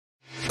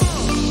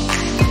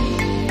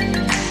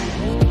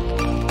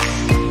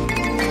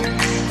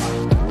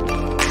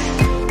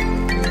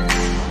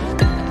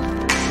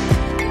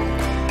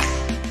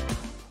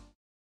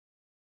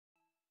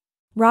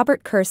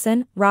Robert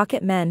Kurson,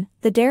 Rocket Men,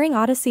 The Daring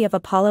Odyssey of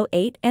Apollo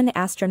 8 and the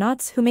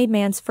Astronauts Who Made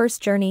Man's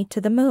First Journey to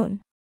the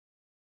Moon.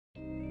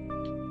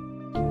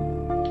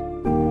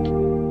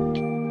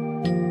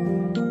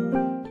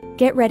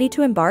 Get ready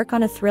to embark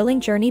on a thrilling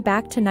journey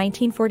back to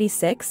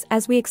 1946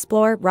 as we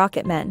explore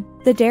Rocket Men,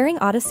 The Daring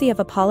Odyssey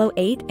of Apollo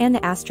 8 and the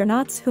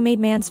Astronauts Who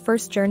Made Man's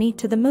First Journey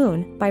to the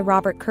Moon by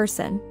Robert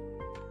Kurson.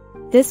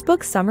 This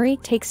book summary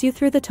takes you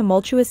through the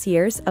tumultuous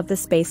years of the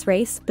space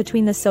race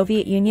between the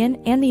Soviet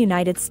Union and the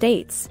United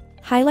States,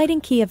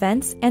 highlighting key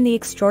events and the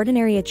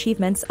extraordinary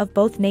achievements of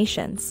both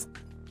nations.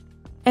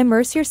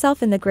 Immerse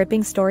yourself in the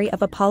gripping story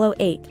of Apollo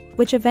 8,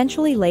 which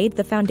eventually laid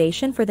the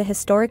foundation for the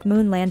historic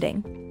moon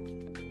landing.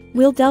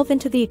 We'll delve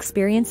into the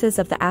experiences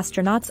of the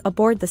astronauts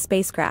aboard the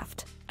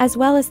spacecraft, as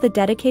well as the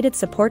dedicated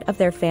support of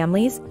their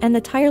families and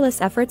the tireless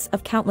efforts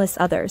of countless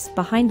others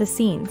behind the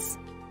scenes.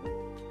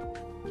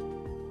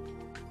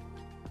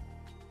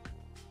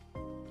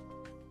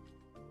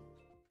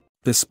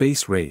 The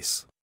space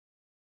race.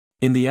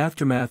 In the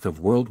aftermath of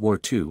World War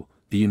II,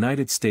 the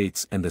United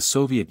States and the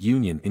Soviet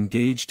Union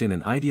engaged in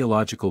an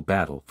ideological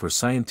battle for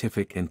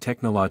scientific and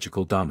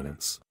technological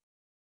dominance.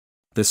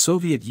 The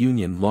Soviet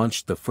Union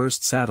launched the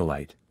first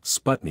satellite,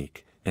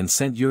 Sputnik, and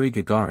sent Yuri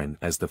Gagarin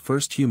as the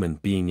first human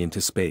being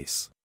into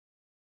space.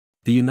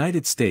 The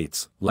United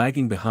States,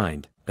 lagging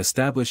behind,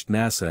 established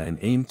NASA and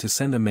aimed to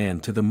send a man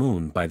to the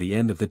moon by the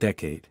end of the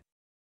decade.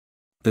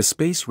 The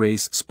space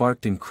race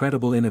sparked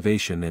incredible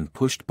innovation and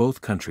pushed both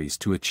countries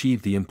to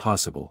achieve the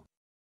impossible.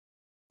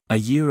 A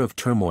year of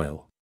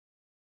turmoil.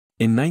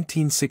 In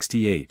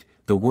 1968,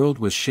 the world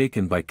was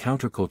shaken by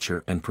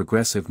counterculture and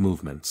progressive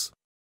movements.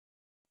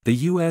 The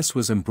U.S.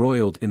 was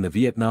embroiled in the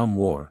Vietnam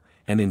War,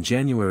 and in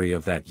January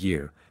of that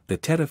year, the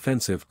Tet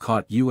Offensive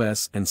caught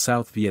U.S. and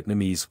South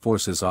Vietnamese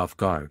forces off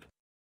guard.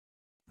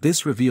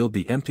 This revealed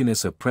the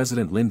emptiness of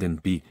President Lyndon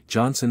B.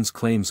 Johnson's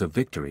claims of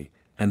victory,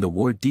 and the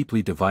war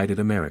deeply divided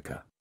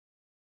America.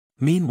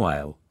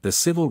 Meanwhile, the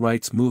civil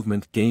rights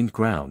movement gained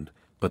ground,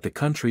 but the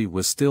country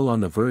was still on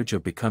the verge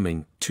of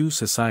becoming two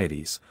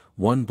societies,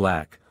 one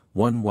black,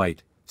 one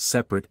white,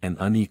 separate and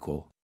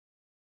unequal.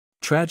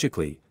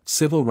 Tragically,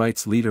 civil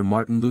rights leader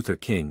Martin Luther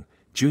King,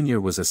 Jr.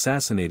 was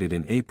assassinated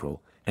in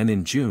April, and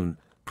in June,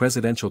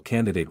 presidential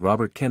candidate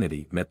Robert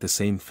Kennedy met the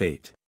same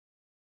fate.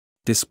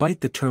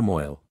 Despite the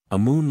turmoil, a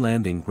moon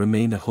landing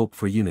remained a hope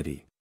for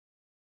unity.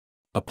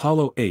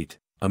 Apollo 8,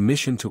 a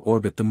mission to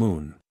orbit the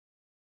moon.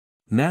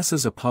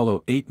 NASA's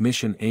Apollo 8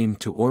 mission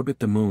aimed to orbit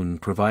the moon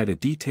and provide a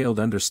detailed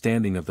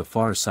understanding of the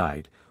far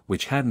side,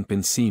 which hadn't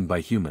been seen by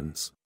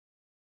humans.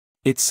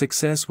 Its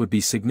success would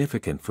be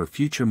significant for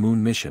future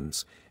moon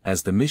missions,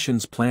 as the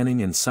mission's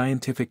planning and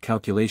scientific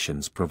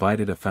calculations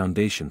provided a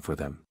foundation for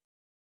them.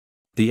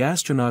 The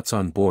astronauts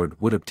on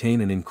board would obtain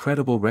an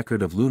incredible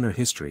record of lunar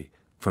history,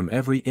 from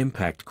every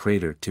impact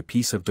crater to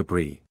piece of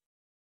debris.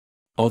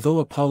 Although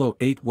Apollo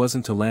 8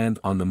 wasn't to land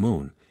on the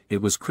moon,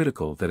 it was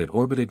critical that it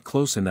orbited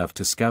close enough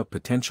to scout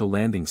potential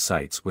landing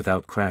sites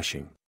without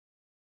crashing.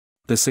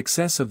 The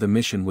success of the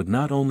mission would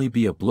not only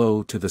be a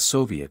blow to the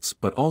Soviets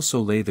but also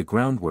lay the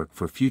groundwork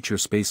for future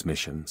space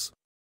missions.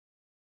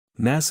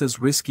 NASA's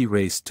risky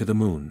race to the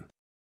moon.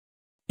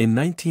 In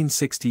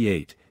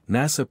 1968,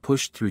 NASA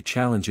pushed through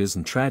challenges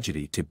and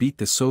tragedy to beat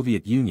the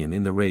Soviet Union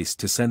in the race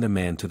to send a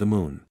man to the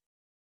moon.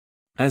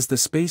 As the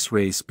space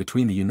race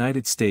between the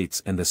United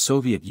States and the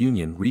Soviet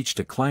Union reached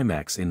a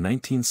climax in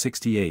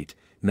 1968,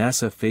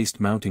 NASA faced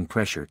mounting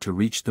pressure to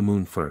reach the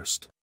moon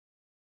first.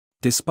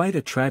 Despite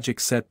a tragic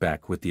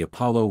setback with the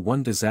Apollo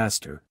 1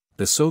 disaster,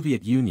 the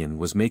Soviet Union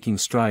was making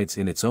strides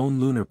in its own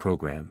lunar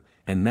program,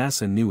 and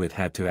NASA knew it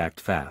had to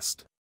act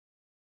fast.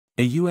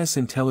 A U.S.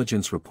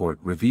 intelligence report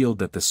revealed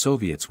that the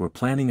Soviets were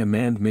planning a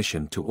manned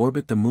mission to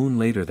orbit the moon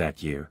later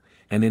that year,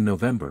 and in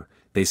November,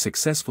 they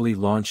successfully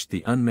launched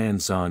the unmanned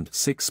Zond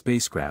 6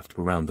 spacecraft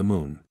around the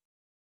moon.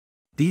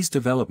 These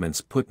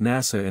developments put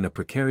NASA in a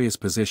precarious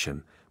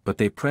position, but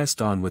they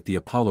pressed on with the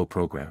Apollo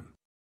program.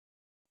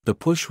 The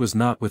push was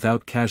not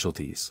without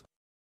casualties.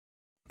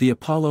 The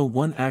Apollo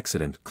 1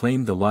 accident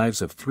claimed the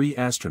lives of 3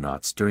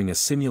 astronauts during a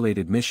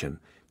simulated mission,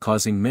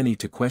 causing many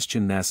to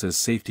question NASA's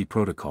safety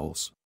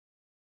protocols.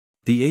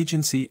 The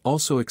agency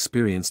also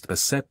experienced a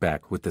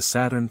setback with the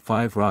Saturn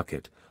V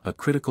rocket, a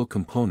critical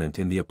component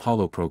in the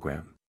Apollo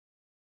program.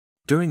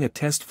 During a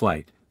test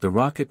flight, the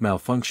rocket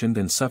malfunctioned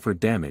and suffered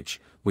damage,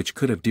 which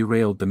could have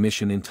derailed the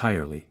mission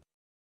entirely.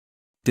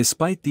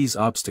 Despite these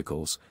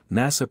obstacles,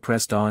 NASA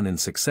pressed on and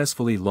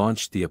successfully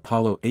launched the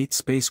Apollo 8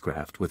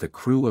 spacecraft with a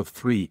crew of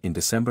 3 in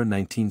December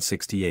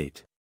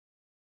 1968.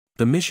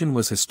 The mission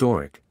was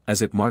historic,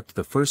 as it marked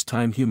the first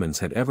time humans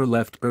had ever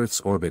left Earth's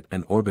orbit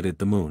and orbited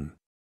the moon.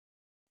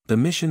 The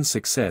mission's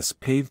success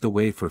paved the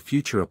way for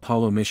future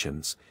Apollo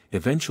missions,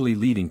 eventually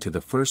leading to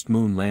the first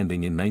moon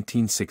landing in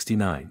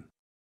 1969.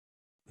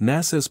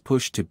 NASA's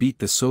push to beat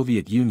the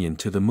Soviet Union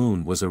to the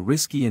moon was a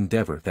risky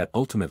endeavor that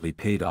ultimately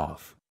paid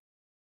off.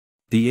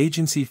 The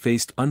agency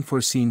faced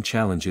unforeseen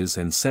challenges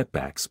and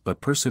setbacks but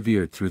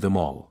persevered through them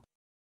all.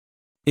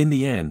 In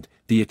the end,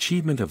 the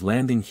achievement of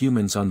landing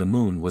humans on the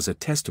moon was a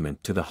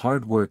testament to the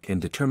hard work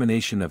and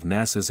determination of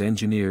NASA's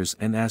engineers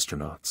and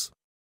astronauts.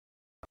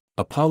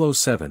 Apollo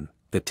 7,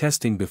 the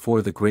testing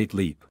before the Great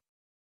Leap.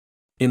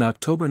 In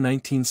October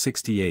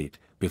 1968,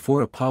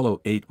 before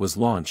Apollo 8 was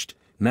launched,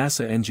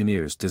 NASA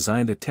engineers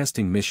designed a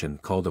testing mission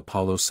called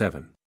Apollo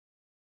 7.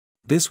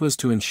 This was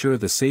to ensure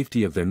the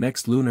safety of their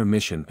next lunar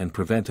mission and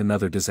prevent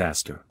another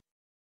disaster.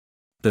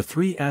 The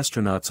 3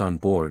 astronauts on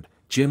board,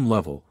 Jim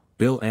Lovell,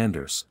 Bill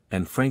Anders,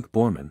 and Frank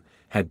Borman,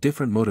 had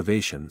different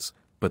motivations,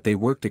 but they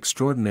worked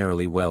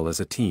extraordinarily well as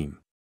a team.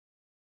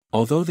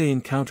 Although they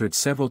encountered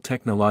several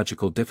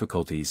technological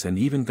difficulties and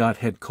even got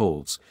head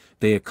colds,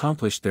 they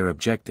accomplished their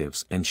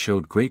objectives and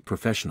showed great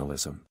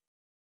professionalism.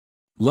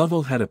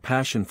 Lovell had a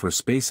passion for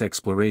space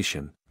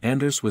exploration,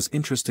 Anders was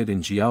interested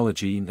in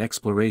geology and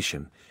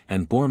exploration,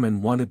 and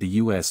Borman wanted the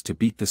US to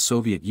beat the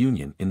Soviet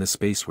Union in the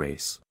space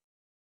race.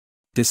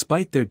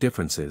 Despite their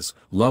differences,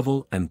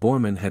 Lovell and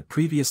Borman had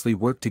previously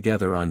worked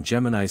together on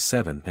Gemini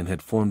 7 and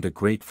had formed a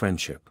great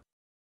friendship.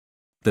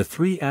 The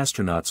 3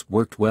 astronauts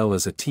worked well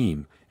as a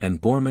team,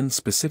 and Borman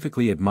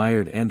specifically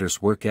admired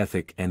Anders' work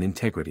ethic and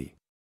integrity.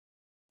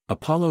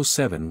 Apollo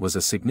 7 was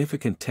a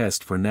significant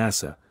test for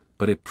NASA,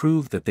 but it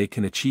proved that they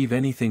can achieve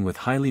anything with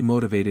highly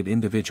motivated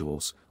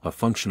individuals, a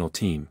functional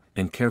team,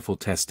 and careful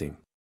testing.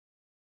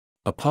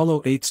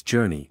 Apollo 8's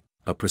journey,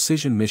 a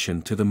precision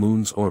mission to the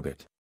moon's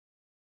orbit.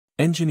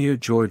 Engineer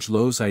George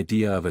Lowe's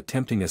idea of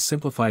attempting a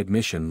simplified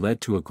mission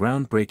led to a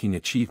groundbreaking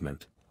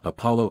achievement,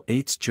 Apollo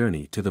 8's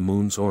journey to the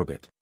moon's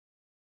orbit.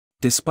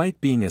 Despite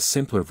being a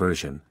simpler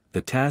version,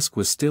 the task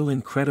was still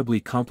incredibly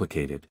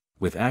complicated,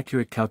 with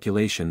accurate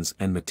calculations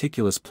and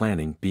meticulous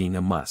planning being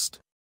a must.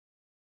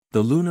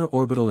 The Lunar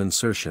Orbital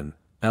Insertion,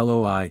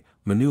 LOI,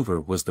 maneuver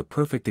was the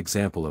perfect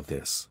example of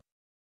this.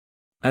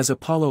 As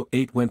Apollo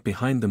 8 went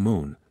behind the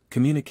moon,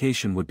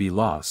 communication would be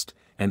lost,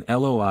 and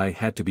LOI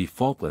had to be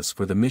faultless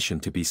for the mission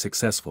to be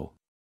successful.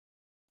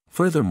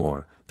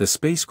 Furthermore, the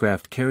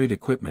spacecraft carried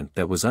equipment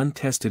that was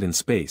untested in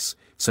space,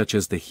 such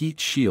as the heat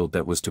shield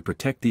that was to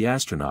protect the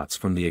astronauts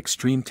from the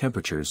extreme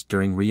temperatures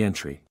during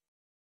re-entry.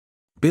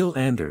 Bill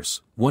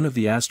Anders, one of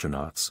the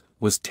astronauts,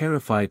 was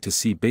terrified to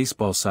see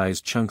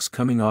baseball-sized chunks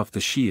coming off the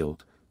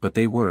shield, but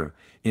they were,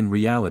 in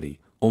reality,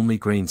 only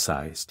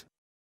grain-sized.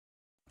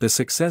 The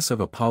success of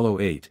Apollo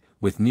 8,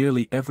 with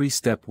nearly every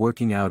step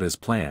working out as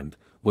planned,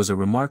 was a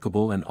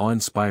remarkable and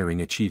awe-inspiring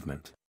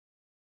achievement.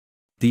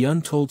 The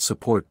Untold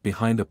support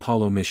behind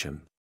Apollo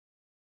mission.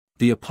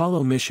 The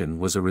Apollo mission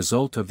was a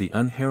result of the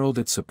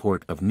unheralded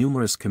support of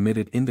numerous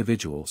committed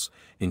individuals,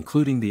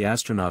 including the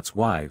astronauts'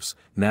 wives,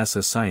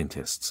 NASA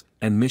scientists,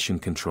 and mission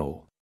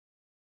control.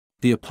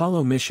 The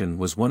Apollo mission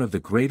was one of the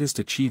greatest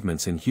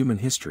achievements in human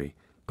history,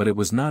 but it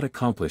was not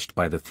accomplished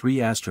by the 3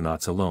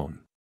 astronauts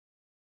alone.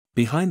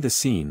 Behind the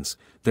scenes,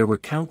 there were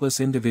countless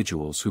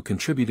individuals who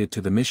contributed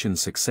to the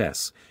mission's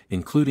success,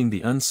 including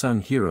the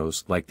unsung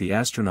heroes like the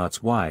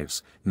astronauts'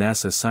 wives,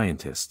 NASA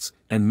scientists,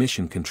 and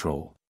mission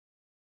control.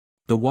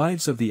 The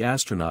wives of the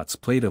astronauts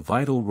played a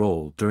vital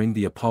role during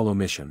the Apollo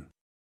mission.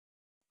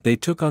 They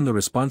took on the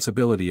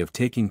responsibility of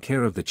taking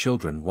care of the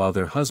children while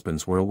their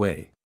husbands were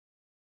away.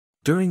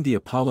 During the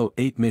Apollo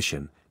 8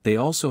 mission, they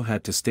also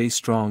had to stay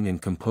strong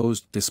and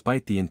composed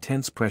despite the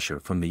intense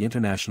pressure from the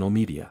international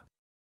media.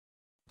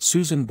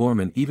 Susan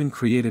Borman even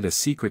created a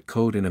secret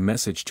code in a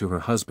message to her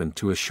husband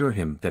to assure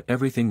him that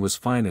everything was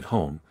fine at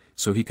home,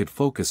 so he could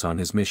focus on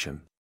his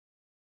mission.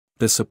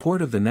 The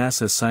support of the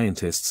NASA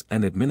scientists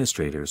and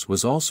administrators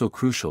was also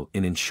crucial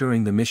in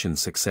ensuring the mission's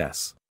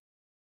success.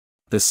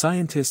 The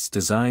scientists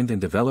designed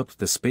and developed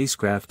the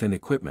spacecraft and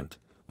equipment,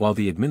 while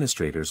the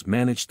administrators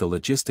managed the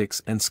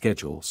logistics and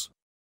schedules.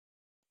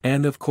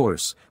 And of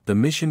course, the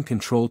mission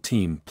control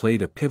team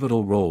played a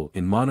pivotal role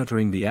in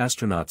monitoring the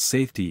astronauts'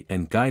 safety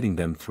and guiding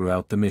them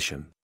throughout the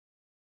mission.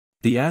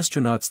 The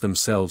astronauts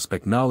themselves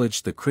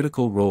acknowledged the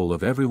critical role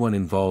of everyone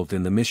involved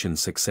in the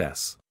mission's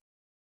success.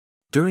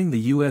 During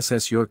the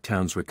USS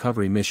Yorktown's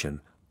recovery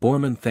mission,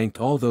 Borman thanked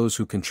all those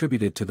who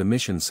contributed to the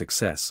mission's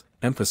success,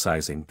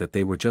 emphasizing that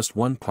they were just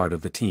one part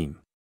of the team.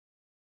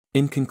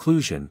 In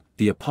conclusion,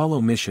 the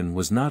Apollo mission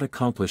was not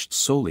accomplished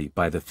solely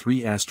by the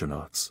 3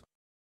 astronauts.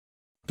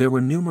 There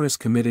were numerous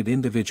committed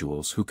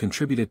individuals who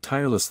contributed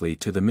tirelessly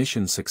to the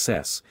mission's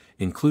success,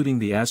 including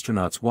the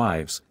astronauts'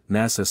 wives,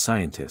 NASA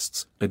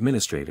scientists,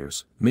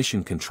 administrators,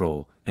 mission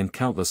control, and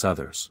countless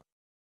others.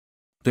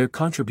 Their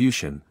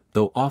contribution,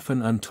 though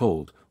often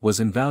untold, was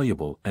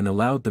invaluable and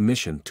allowed the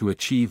mission to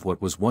achieve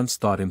what was once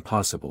thought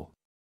impossible.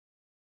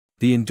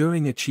 The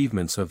enduring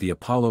achievements of the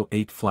Apollo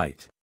 8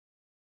 flight.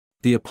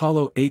 The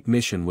Apollo 8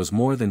 mission was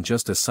more than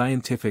just a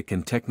scientific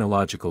and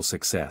technological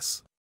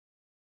success.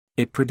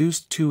 It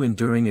produced 2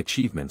 enduring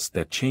achievements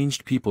that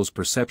changed people's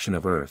perception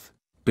of Earth: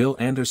 Bill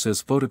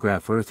Anders's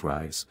photograph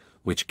Earthrise,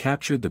 which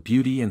captured the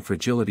beauty and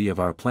fragility of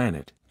our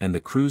planet, and the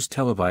crew's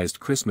televised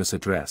Christmas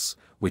address,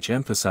 which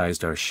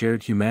emphasized our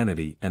shared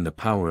humanity and the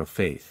power of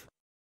faith.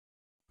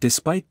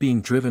 Despite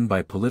being driven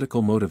by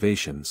political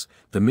motivations,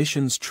 the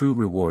mission's true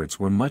rewards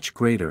were much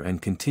greater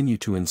and continue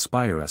to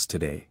inspire us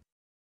today.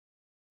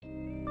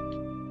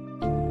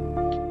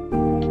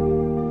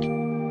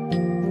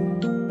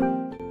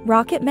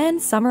 Rocket Men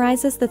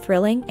summarizes the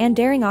thrilling and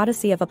daring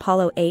odyssey of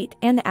Apollo 8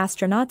 and the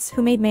astronauts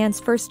who made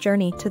man's first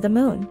journey to the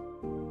moon.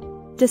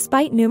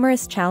 Despite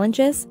numerous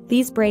challenges,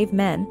 these brave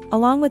men,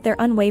 along with their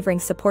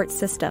unwavering support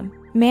system,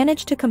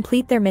 managed to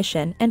complete their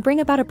mission and bring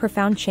about a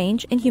profound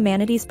change in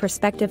humanity's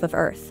perspective of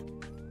Earth.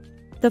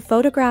 The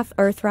photograph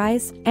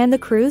Earthrise and the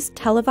crew's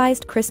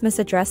televised Christmas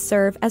address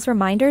serve as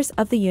reminders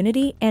of the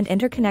unity and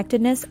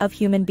interconnectedness of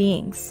human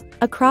beings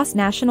across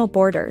national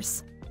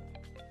borders.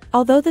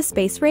 Although the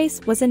space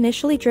race was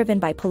initially driven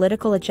by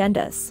political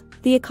agendas,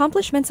 the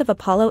accomplishments of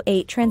Apollo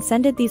 8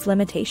 transcended these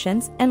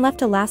limitations and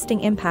left a lasting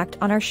impact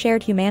on our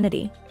shared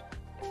humanity.